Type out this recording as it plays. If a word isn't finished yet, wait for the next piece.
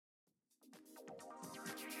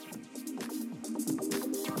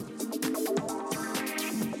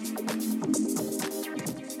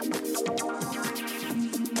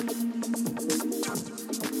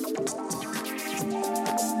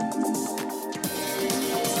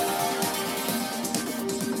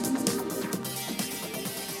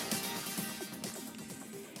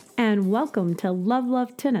and welcome to Love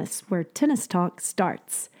Love Tennis, where tennis talk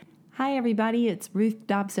starts. Hi everybody, it's Ruth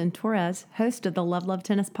Dobson Torres, host of the Love Love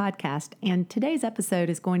Tennis podcast, and today's episode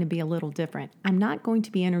is going to be a little different. I'm not going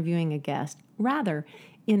to be interviewing a guest. Rather,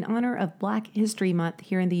 in honor of Black History Month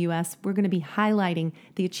here in the U.S., we're going to be highlighting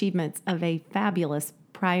the achievements of a fabulous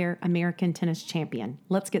prior American tennis champion.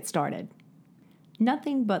 Let's get started.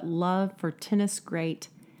 Nothing but love for tennis great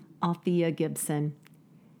Althea Gibson.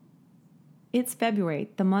 It's February,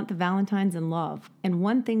 the month of Valentine's and love, and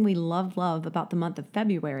one thing we love about the month of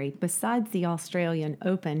February, besides the Australian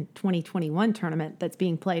Open 2021 tournament that's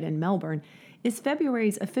being played in Melbourne, is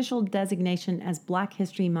February's official designation as Black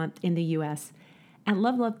History Month in the U.S. At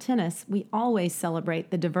Love Love Tennis, we always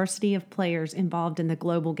celebrate the diversity of players involved in the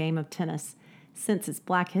global game of tennis. Since it's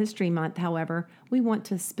Black History Month, however, we want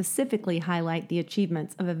to specifically highlight the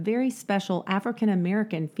achievements of a very special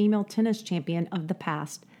African-American female tennis champion of the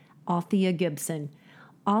past, Althea Gibson.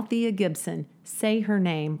 Althea Gibson, say her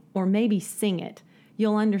name, or maybe sing it.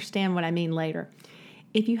 You'll understand what I mean later.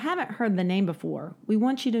 If you haven't heard the name before, we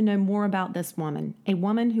want you to know more about this woman, a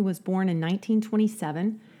woman who was born in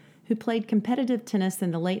 1927, who played competitive tennis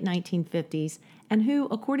in the late 1950s, and who,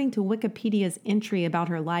 according to Wikipedia's entry about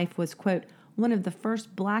her life, was, quote, one of the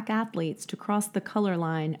first Black athletes to cross the color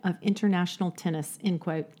line of international tennis, end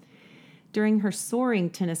quote. During her soaring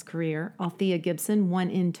tennis career, Althea Gibson won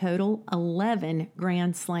in total 11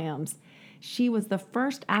 Grand Slams. She was the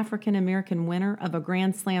first African-American winner of a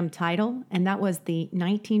Grand Slam title, and that was the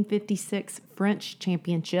 1956 French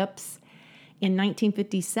Championships. In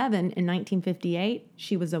 1957 and 1958,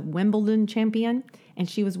 she was a Wimbledon champion, and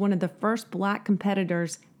she was one of the first Black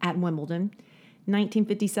competitors at Wimbledon.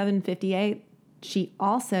 1957-58, she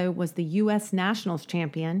also was the U.S. Nationals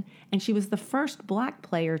champion, and she was the first Black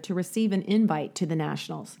player to receive an invite to the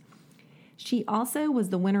Nationals. She also was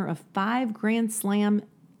the winner of 5 Grand Slam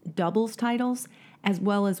doubles titles, as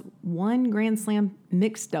well as 1 Grand Slam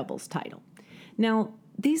mixed doubles title. Now,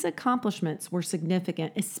 these accomplishments were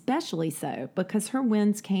significant, especially so because her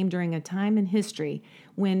wins came during a time in history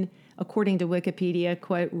when, according to Wikipedia,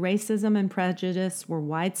 quote, racism and prejudice were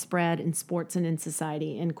widespread in sports and in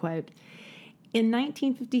society, end quote. In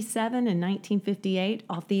 1957 and 1958,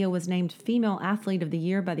 Althea was named Female Athlete of the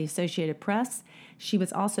Year by the Associated Press. She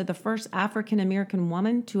was also the first African-American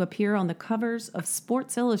woman to appear on the covers of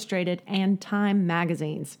Sports Illustrated and Time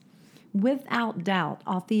magazines. Without doubt,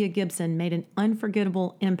 Althea Gibson made an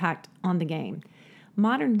unforgettable impact on the game.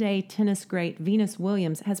 Modern-day tennis great Venus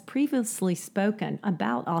Williams has previously spoken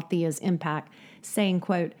about Althea's impact, saying,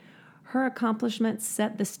 quote, her accomplishments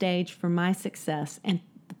set the stage for my success, and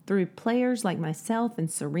through players like myself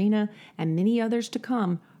and Serena and many others to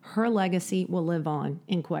come, her legacy will live on,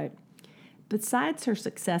 end quote. Besides her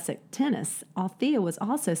success at tennis, Althea was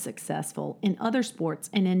also successful in other sports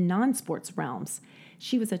and in non-sports realms.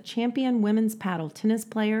 She was a champion women's paddle tennis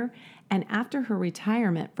player, and after her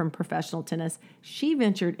retirement from professional tennis, she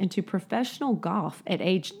ventured into professional golf at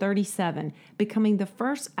age 37, becoming the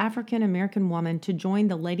first African-American woman to join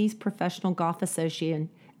the Ladies Professional Golf Association,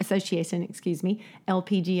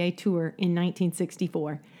 LPGA Tour in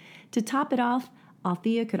 1964. To top it off,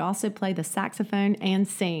 Althea could also play the saxophone and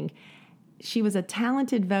sing. She was a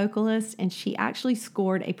talented vocalist, and she actually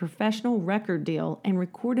scored a professional record deal and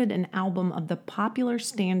recorded an album of the popular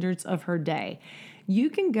standards of her day. You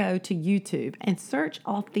can go to YouTube and search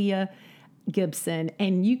Althea Gibson,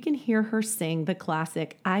 and you can hear her sing the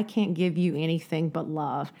classic, I Can't Give You Anything But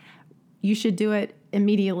Love. You should do it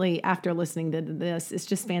immediately after listening to this. It's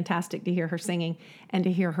just fantastic to hear her singing and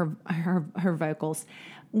to hear her vocals.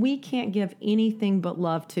 We can't give anything but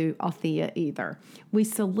love to Althea either. We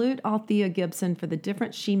salute Althea Gibson for the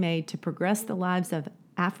difference she made to progress the lives of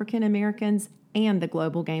African Americans and the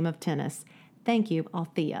global game of tennis. Thank you,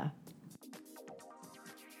 Althea.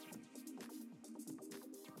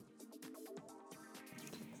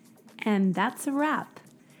 And that's a wrap.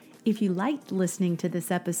 If you liked listening to this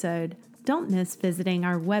episode, don't miss visiting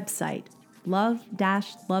our website,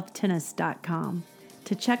 love-lovetennis.com,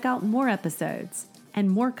 to check out more episodes and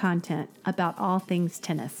more content about all things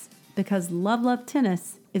tennis, because Love Love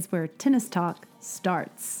Tennis is where tennis talk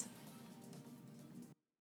starts.